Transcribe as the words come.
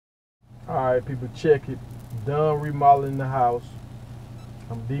Alright, people, check it. Done remodeling the house.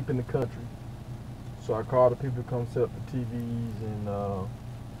 I'm deep in the country. So I called the people to come set up the TVs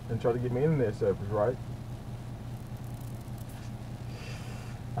and try to get me internet service, right?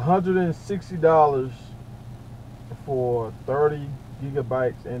 $160 for 30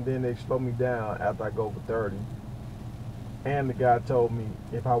 gigabytes, and then they slow me down after I go for 30. And the guy told me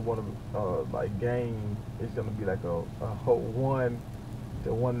if I want to like game, it's gonna be like a whole 1 to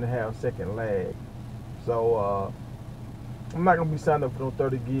 1.5 second lag. So I'm not gonna be signed up for no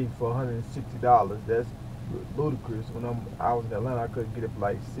 30 gigs for $160. That's ludicrous. When I was in Atlanta, I could get it for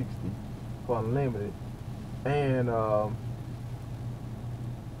like 60 for unlimited. And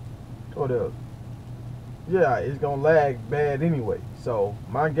what else? Yeah, it's gonna lag bad anyway. So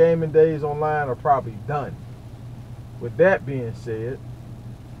my gaming days online are probably done. With that being said,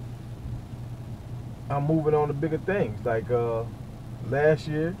 I'm moving on to bigger things. Like last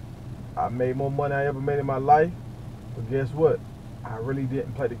year, I made more money I ever made in my life. But guess what? I really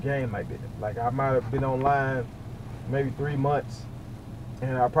didn't play the game like that. Like I might have been online maybe 3 months,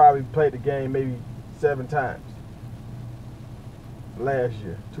 and I probably played the game maybe 7 times. Last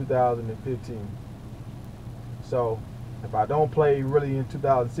year, 2015. So if I don't play really in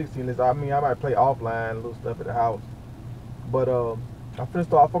 2016, I might play offline, little stuff at the house. But I'm finna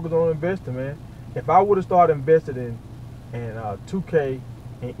start focusing on investing, man. If I would have started investing in 2K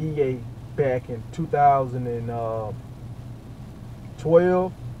and EA back in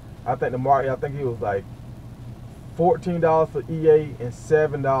 2012, I think the market, I think it was like $14 for EA and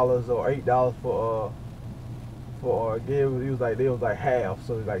 $7 or $8 for it was like half.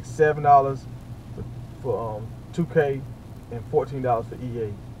 So it was like $7 for 2K and $14 for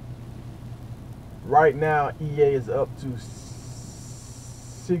EA. Right now, EA is up to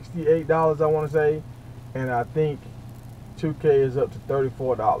 $68, I want to say, and I think 2K is up to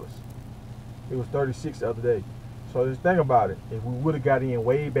 $34. It was 36 the other day. So just think about it. If we would have got in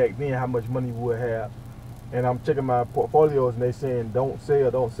way back then, how much money we would have. And I'm checking my portfolios, and they saying don't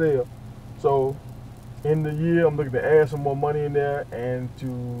sell, don't sell. So in the year, I'm looking to add some more money in there and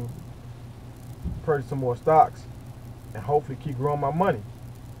to purchase some more stocks and hopefully keep growing my money.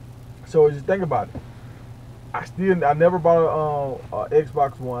 So just think about it. I never bought a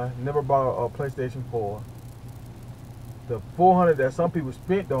Xbox One, never bought a PlayStation 4. The $400 that some people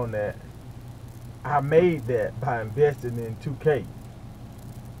spent on that, I made that by investing in 2K.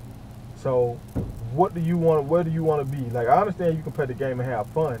 So what do you want? Where do you want to be? Like, I understand you can play the game and have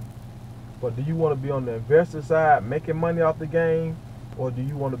fun, but do you want to be on the investor side making money off the game, or do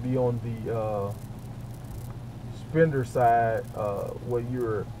you want to be on the spender side where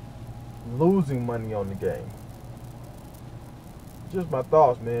you're losing money on the game? Just my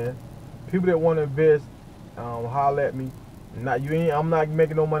thoughts, man. People that want to invest, holler at me. I'm not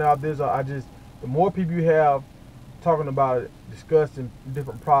making no money off this. The more people you have talking about it, discussing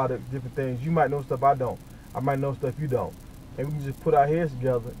different products, different things, you might know stuff I don't. I might know stuff you don't, and we can just put our heads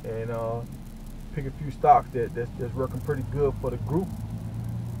together and pick a few stocks that's working pretty good for the group.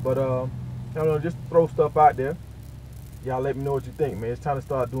 But I don't know, just throw stuff out there. Y'all let me know what you think, man. It's time to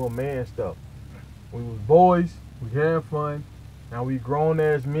start doing man stuff. We was boys, we had fun. Now we grown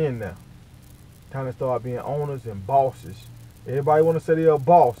as men now. Time to start being owners and bosses. Everybody want to say they're a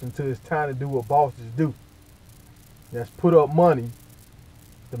boss until it's time to do what bosses do. That's put up money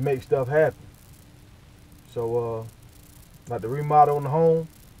to make stuff happen. So, like the remodel on the home,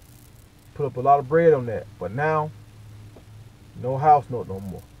 put up a lot of bread on that. But now, no house note no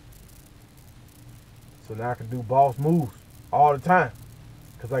more. So now I can do boss moves all the time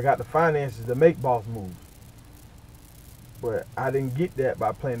because I got the finances to make boss moves. But I didn't get that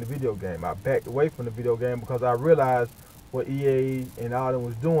by playing the video game. I backed away from the video game because I realized what EA and all them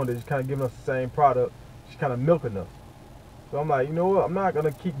was doing. They're just kind of giving us the same product, just kind of milking us. So I'm like, you know what? I'm not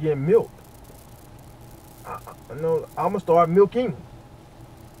going to keep getting milked. I'm going to start milking.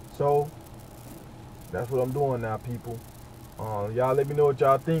 So that's what I'm doing now, people. Y'all let me know what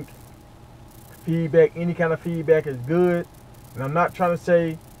y'all think. Feedback, any kind of feedback is good. And I'm not trying to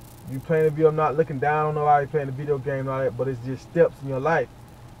say you playing the video, I'm not looking down on nobody playing the video game and all that, but it's just steps in your life.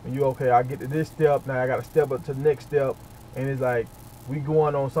 When you, okay, I get to this step, now I got to step up to the next step. And it's like, we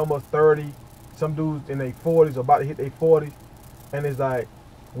going on some of us 30, some dudes in their 40s or about to hit their 40s. And it's like,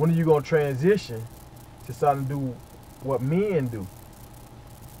 when are you going to transition to starting to do what men do?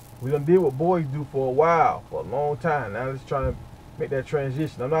 We done did what boys do for a while, for a long time. Now let's try to make that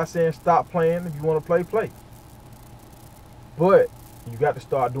transition. I'm not saying stop playing. If you want to play, play. But you got to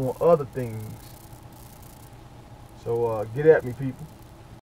start doing other things. So get at me, people.